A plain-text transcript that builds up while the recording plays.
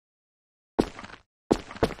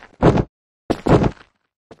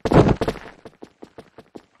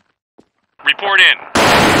Report in.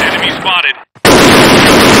 Enemy spotted.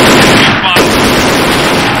 Enemy spotted.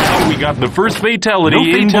 Oh, we got the first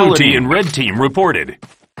fatality in blue team and red team reported.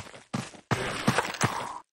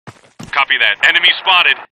 Copy that. Enemy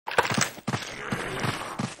spotted.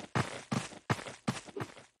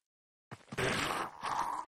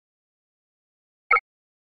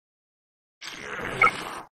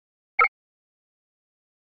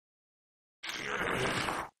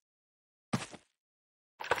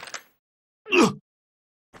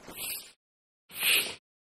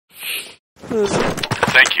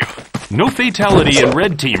 Thank you. No fatality in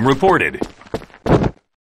red team reported.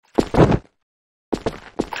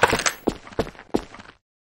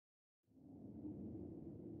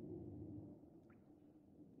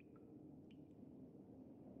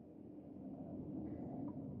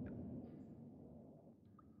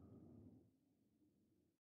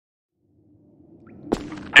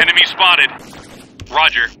 Enemy spotted.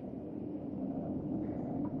 Roger.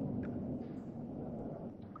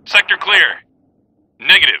 Sector clear.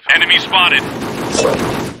 Negative. Enemy spotted.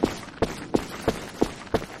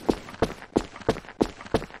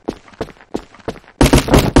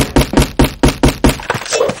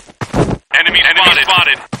 Enemy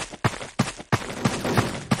spotted.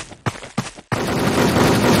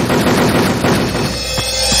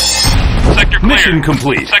 Sector clear. Mission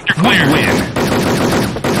complete. Sector clear. We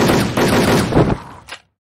win.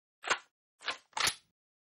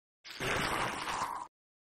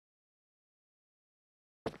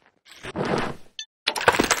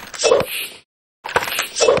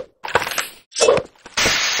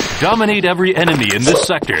 Dominate every enemy in this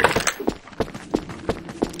sector.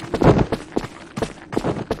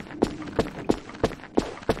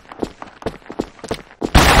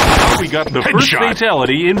 We got the first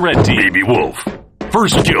fatality in red team. Baby Wolf.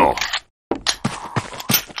 First kill.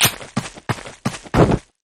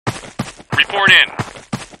 Report in.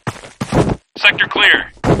 Sector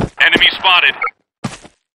clear. Enemy spotted.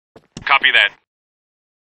 Copy that.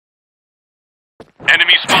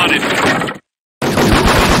 Enemy spotted.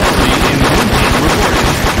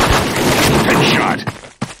 Headshot.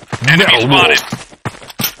 Enemy Metal spotted. Wolf.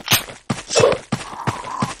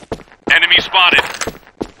 Enemy spotted.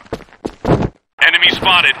 Enemy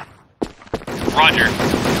spotted. Roger.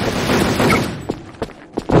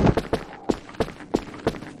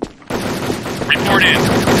 Report in.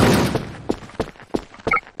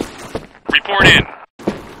 Report in.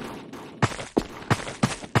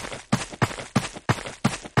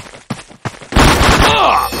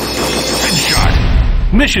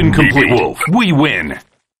 Headshot. Mission complete. Baby Wolf. We win.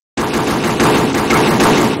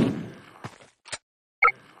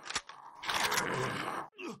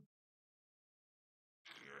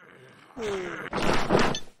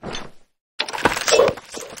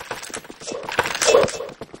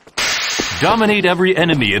 Dominate every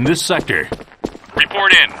enemy in this sector.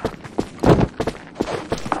 Report in.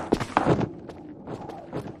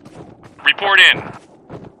 Report in.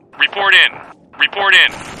 Report in. Report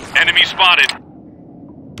in. Enemy spotted.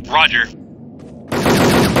 Roger.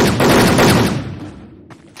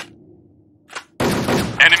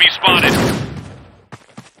 Enemy spotted.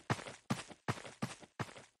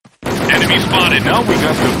 Enemy spotted. Now we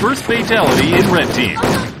got the first fatality in red team.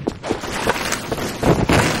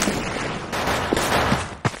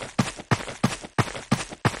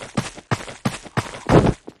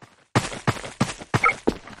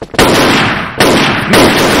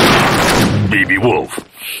 Baby Wolf.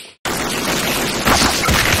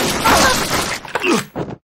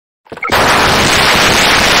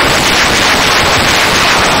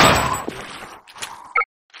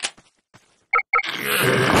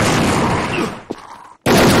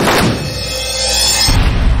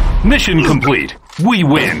 Mission complete. We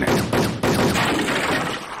win.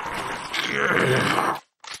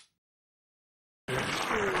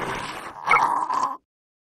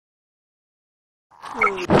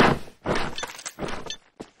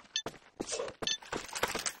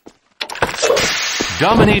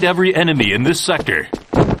 Dominate every enemy in this sector.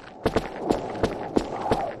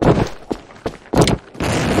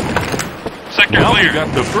 Sector Now clear. we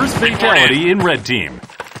got the first fatality in red team.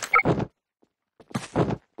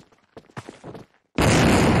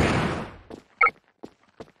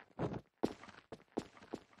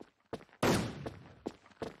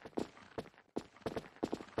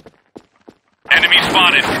 Enemy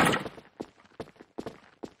spotted.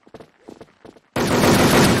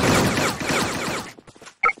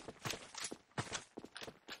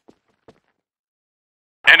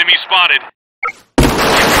 Enemy spotted.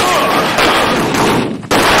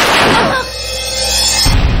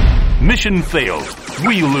 Mission failed.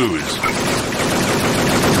 We lose.